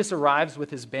 And Judas arrives with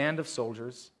his band of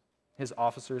soldiers, his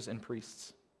officers and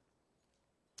priests.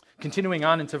 Continuing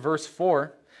on into verse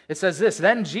 4, it says this: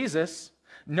 then Jesus,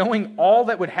 knowing all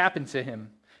that would happen to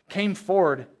him, came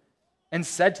forward and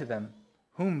said to them,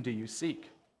 whom do you seek?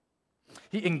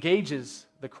 He engages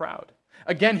the crowd.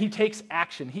 Again, he takes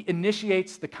action. He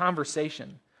initiates the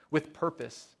conversation with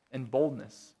purpose and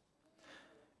boldness.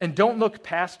 And don't look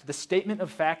past the statement of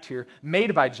fact here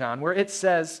made by John, where it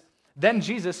says, then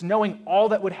Jesus, knowing all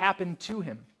that would happen to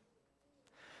him.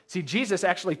 See, Jesus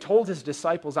actually told his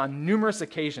disciples on numerous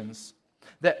occasions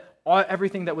that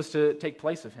everything that was to take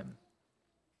place of him.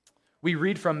 We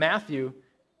read from Matthew,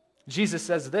 Jesus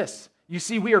says this: you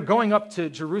see, we are going up to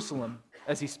Jerusalem,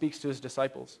 as he speaks to his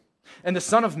disciples. And the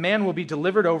Son of Man will be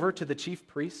delivered over to the chief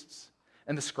priests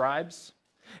and the scribes,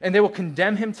 and they will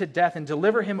condemn him to death and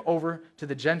deliver him over to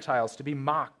the Gentiles to be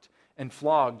mocked and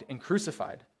flogged and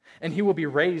crucified. And he will be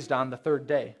raised on the third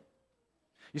day.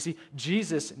 You see,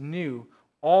 Jesus knew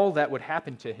all that would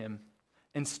happen to him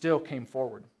and still came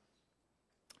forward.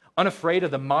 Unafraid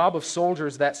of the mob of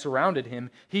soldiers that surrounded him,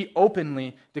 he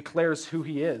openly declares who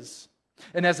he is.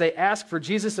 And as they ask for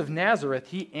Jesus of Nazareth,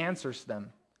 he answers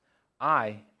them,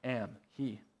 I am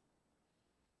he.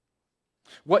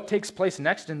 What takes place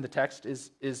next in the text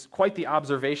is quite the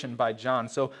observation by John.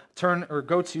 So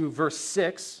go to verse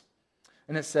 6,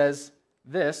 and it says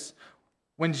this: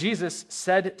 when Jesus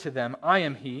said to them, I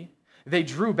am he, they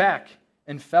drew back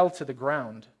and fell to the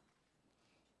ground.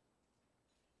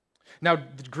 Now,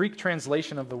 the Greek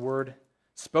translation of the word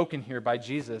spoken here by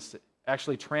Jesus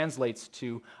actually translates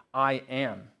to I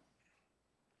am.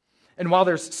 And while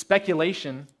there's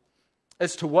speculation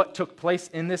as to what took place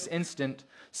in this instant,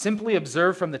 simply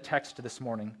observe from the text this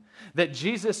morning that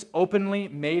Jesus openly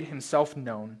made himself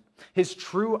known, his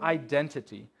true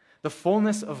identity, the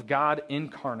fullness of God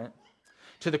incarnate,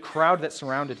 to the crowd that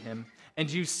surrounded him,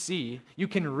 and you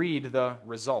can read the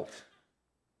result.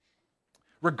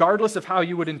 Regardless of how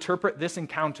you would interpret this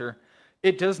encounter,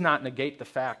 it does not negate the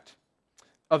fact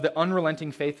of the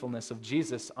unrelenting faithfulness of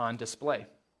Jesus on display.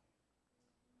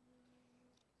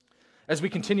 As we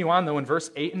continue on, though, in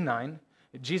verse 8 and 9,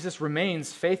 Jesus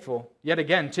remains faithful, yet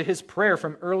again, to his prayer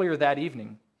from earlier that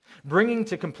evening, bringing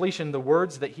to completion the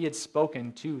words that he had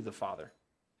spoken to the Father,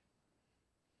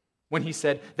 when he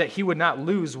said that he would not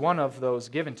lose one of those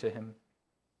given to him.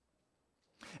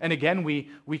 And again,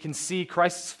 we can see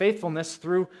Christ's faithfulness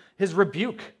through his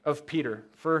rebuke of Peter,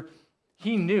 for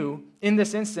he knew in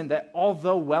this instant that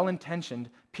although well-intentioned,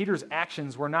 Peter's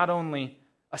actions were not only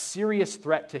a serious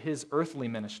threat to his earthly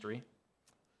ministry,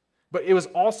 but it was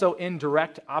also in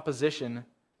direct opposition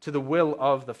to the will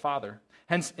of the Father.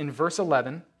 Hence, in verse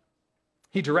 11,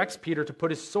 he directs Peter to put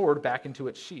his sword back into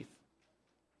its sheath.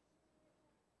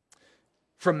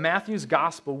 From Matthew's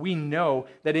gospel, we know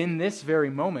that in this very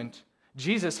moment,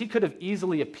 Jesus, he could have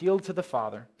easily appealed to the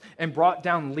Father and brought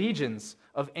down legions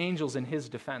of angels in his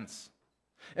defense,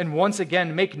 and once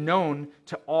again make known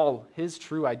to all his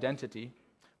true identity.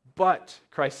 But,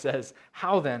 Christ says,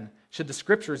 how then should the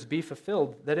Scriptures be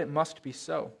fulfilled that it must be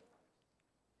so?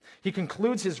 He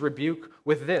concludes his rebuke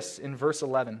with this in verse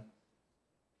 11.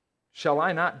 Shall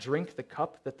I not drink the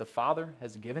cup that the Father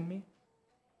has given me?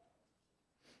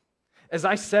 As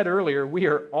I said earlier, we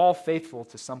are all faithful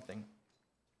to something.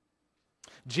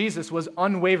 Jesus was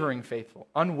unwaveringly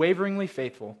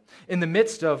faithful in the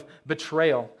midst of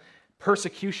betrayal,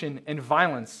 persecution, and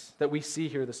violence that we see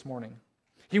here this morning.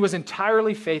 He was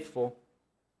entirely faithful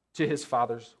to his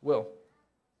Father's will.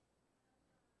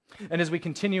 And as we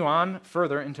continue on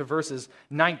further into verses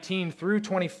 19 through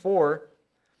 24,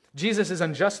 Jesus is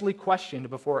unjustly questioned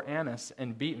before Annas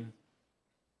and beaten.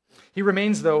 He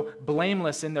remains, though,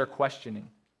 blameless in their questioning,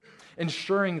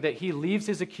 ensuring that he leaves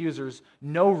his accusers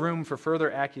no room for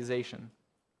further accusation.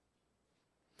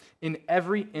 In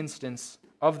every instance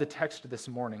of the text this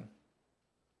morning,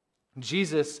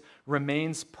 Jesus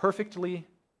remains perfectly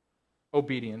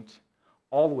obedient,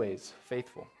 always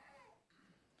faithful.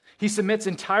 He submits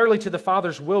entirely to the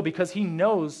Father's will because he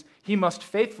knows he must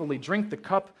faithfully drink the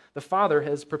cup the Father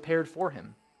has prepared for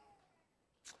him.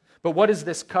 But what is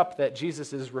this cup that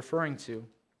Jesus is referring to?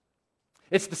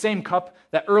 It's the same cup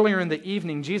that earlier in the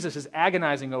evening Jesus is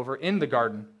agonizing over in the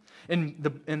garden. In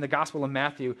the Gospel of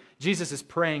Matthew, Jesus is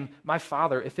praying, "My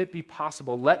Father, if it be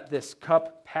possible, let this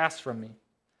cup pass from me.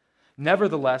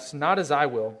 Nevertheless, not as I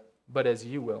will, but as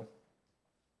you will."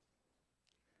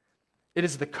 It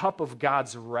is the cup of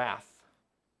God's wrath,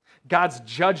 God's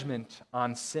judgment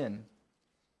on sin.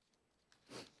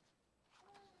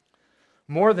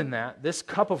 More than that, this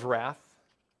cup of wrath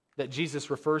that Jesus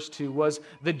refers to was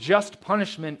the just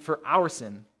punishment for our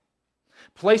sin,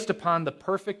 placed upon the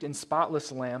perfect and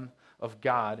spotless Lamb of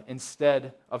God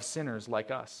instead of sinners like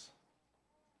us.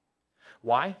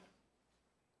 Why?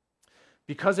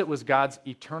 Because it was God's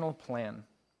eternal plan,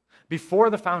 before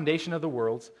the foundation of the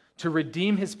world, to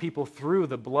redeem his people through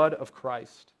the blood of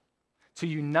Christ, to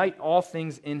unite all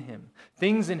things in him,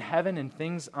 things in heaven and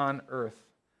things on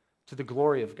earth, to the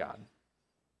glory of God.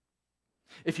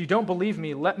 If you don't believe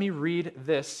me, let me read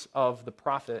this of the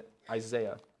prophet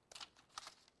Isaiah.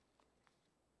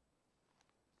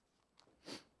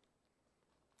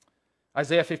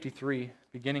 Isaiah 53,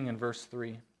 beginning in verse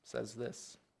 3, says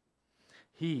this: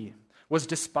 "He was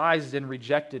despised and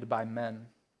rejected by men,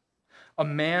 a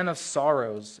man of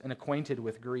sorrows and acquainted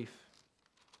with grief.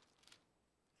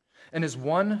 And as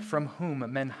one from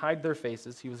whom men hide their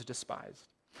faces, he was despised,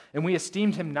 and we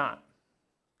esteemed him not.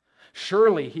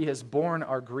 Surely he has borne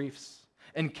our griefs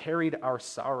and carried our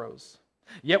sorrows.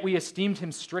 Yet we esteemed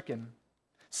him stricken,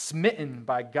 smitten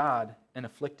by God, and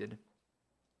afflicted.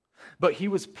 But he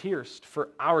was pierced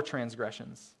for our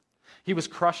transgressions. He was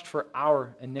crushed for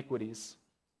our iniquities.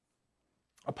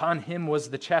 Upon him was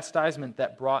the chastisement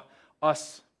that brought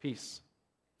us peace.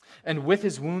 And with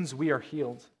his wounds we are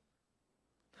healed.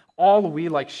 All we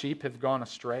like sheep have gone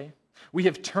astray. We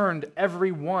have turned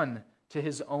every one to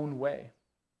his own way.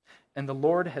 And the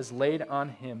Lord has laid on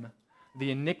him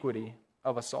the iniquity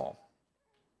of us all."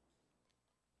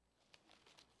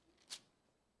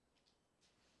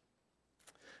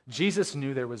 Jesus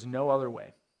knew there was no other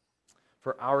way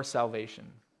for our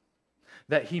salvation,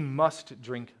 that he must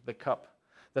drink the cup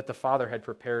that the Father had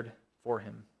prepared for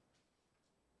him.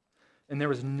 And there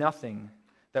was nothing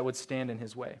that would stand in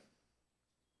his way.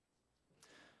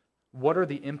 What are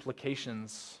the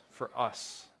implications for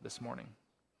us this morning?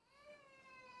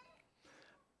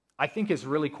 I think it's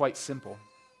really quite simple.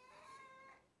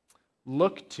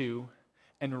 Look to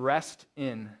and rest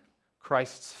in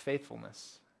Christ's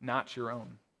faithfulness, not your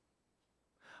own.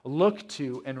 Look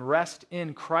to and rest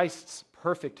in Christ's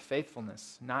perfect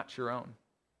faithfulness, not your own.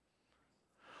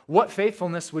 What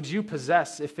faithfulness would you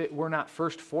possess if it were not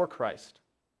first for Christ,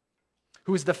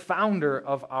 who is the founder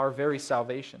of our very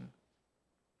salvation?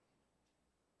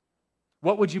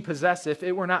 What would you possess if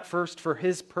it were not first for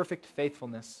his perfect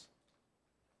faithfulness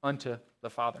unto the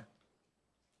Father?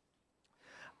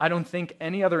 I don't think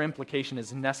any other implication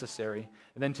is necessary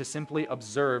than to simply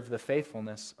observe the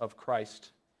faithfulness of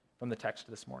Christ from the text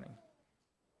this morning.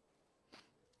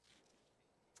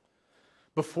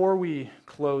 Before we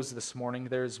close this morning,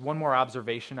 there's one more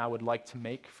observation I would like to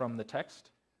make from the text,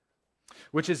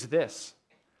 which is this: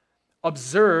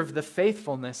 observe the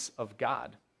faithfulness of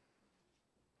God.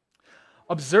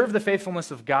 Observe the faithfulness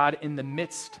of God in the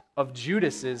midst of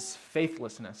Judas's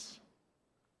faithlessness.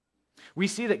 We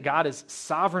see that God is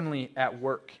sovereignly at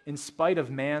work in spite of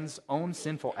man's own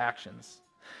sinful actions,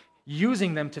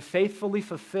 using them to faithfully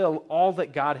fulfill all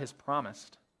that God has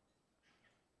promised.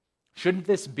 Shouldn't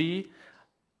this be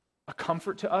a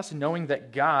comfort to us, knowing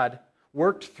that God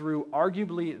worked through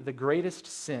arguably the greatest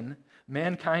sin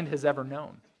mankind has ever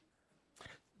known,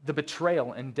 the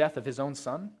betrayal and death of his own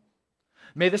Son?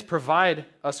 May this provide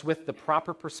us with the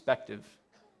proper perspective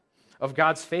of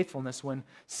God's faithfulness when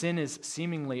sin is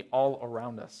seemingly all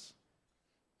around us.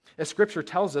 As Scripture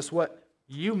tells us, what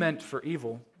you meant for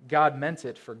evil, God meant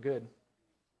it for good.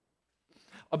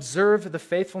 Observe the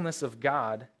faithfulness of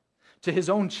God to his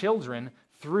own children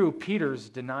through Peter's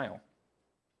denial.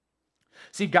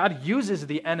 See, God uses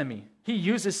the enemy. He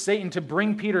uses Satan to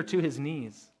bring Peter to his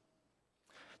knees,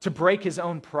 to break his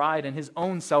own pride and his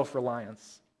own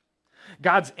self-reliance.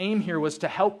 God's aim here was to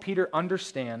help Peter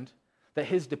understand that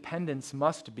his dependence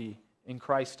must be in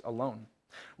Christ alone.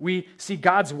 We see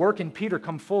God's work in Peter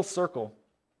come full circle.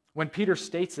 When Peter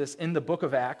states this in the book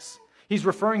of Acts, he's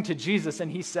referring to Jesus, and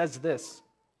he says this: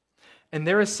 "And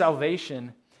there is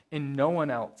salvation in no one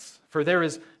else, for there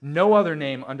is no other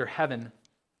name under heaven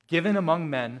given among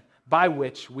men by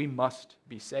which we must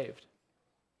be saved."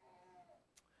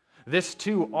 This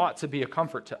too ought to be a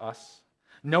comfort to us,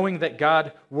 knowing that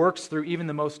God works through even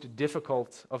the most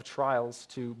difficult of trials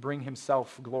to bring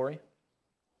himself glory.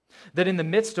 That in the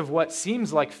midst of what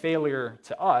seems like failure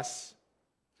to us,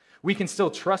 we can still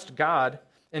trust God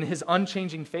and his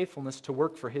unchanging faithfulness to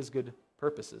work for his good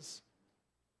purposes.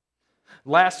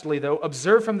 Lastly, though,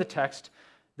 observe from the text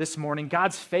this morning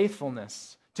God's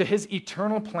faithfulness to his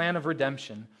eternal plan of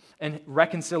redemption and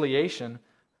reconciliation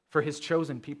for his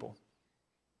chosen people.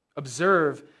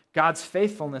 Observe God's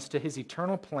faithfulness to his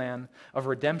eternal plan of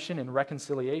redemption and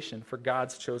reconciliation for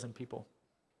God's chosen people.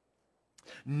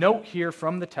 Note here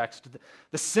from the text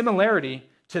the similarity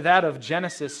to that of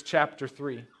Genesis chapter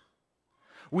 3.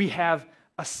 We have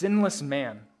a sinless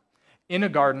man in a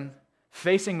garden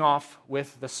facing off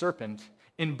with the serpent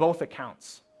in both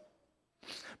accounts.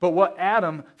 But what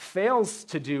Adam fails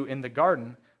to do in the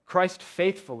garden, Christ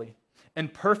faithfully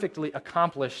and perfectly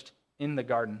accomplished in the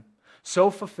garden, so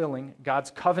fulfilling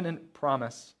God's covenant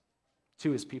promise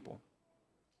to his people.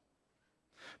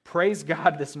 Praise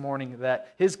God this morning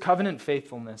that his covenant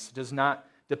faithfulness does not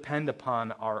depend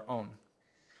upon our own.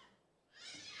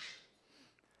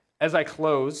 As I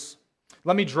close,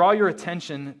 let me draw your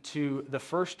attention to the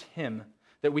first hymn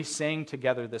that we sang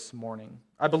together this morning.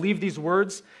 I believe these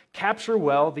words capture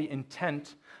well the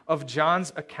intent of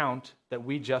John's account that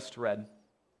we just read.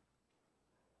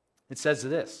 It says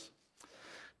this: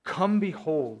 "Come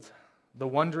behold the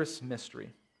wondrous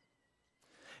mystery.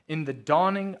 In the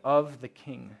dawning of the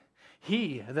King,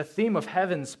 he, the theme of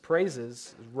heaven's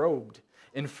praises, is robed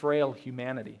in frail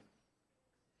humanity.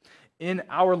 In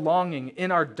our longing,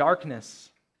 in our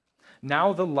darkness,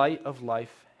 now the light of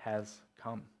life has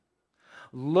come.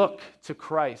 Look to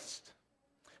Christ,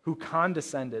 who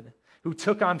condescended, who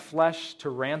took on flesh to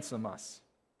ransom us.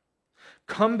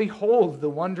 Come behold the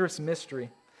wondrous mystery.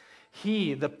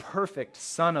 He, the perfect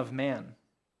Son of Man,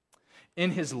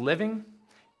 in his living,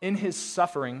 in his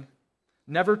suffering,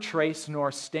 never trace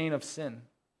nor stain of sin.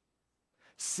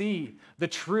 See the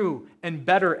true and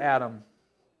better Adam,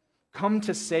 come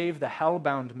to save the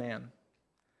hell-bound man.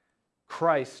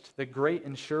 Christ, the great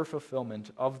and sure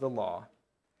fulfillment of the law,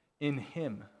 in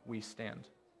him we stand."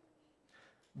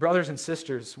 Brothers and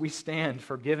sisters, we stand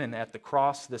forgiven at the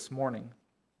cross this morning.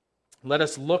 Let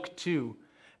us look to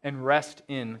and rest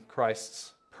in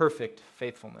Christ's perfect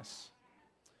faithfulness.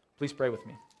 Please pray with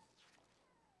me.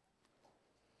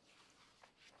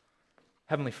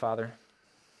 Heavenly Father,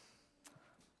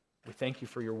 we thank you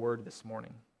for your word this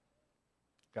morning.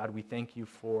 God, we thank you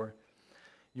for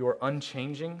your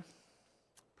unchanging,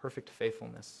 perfect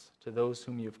faithfulness to those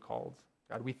whom you have called.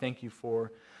 God, we thank you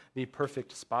for the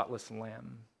perfect, spotless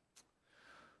Lamb,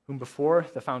 whom before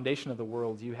the foundation of the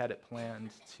world you had it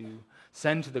planned to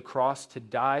send to the cross to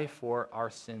die for our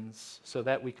sins so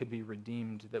that we could be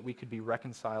redeemed, that we could be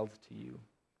reconciled to you.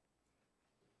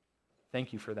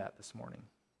 Thank you for that this morning.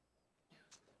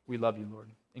 We love you, Lord.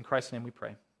 In Christ's name we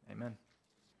pray. Amen.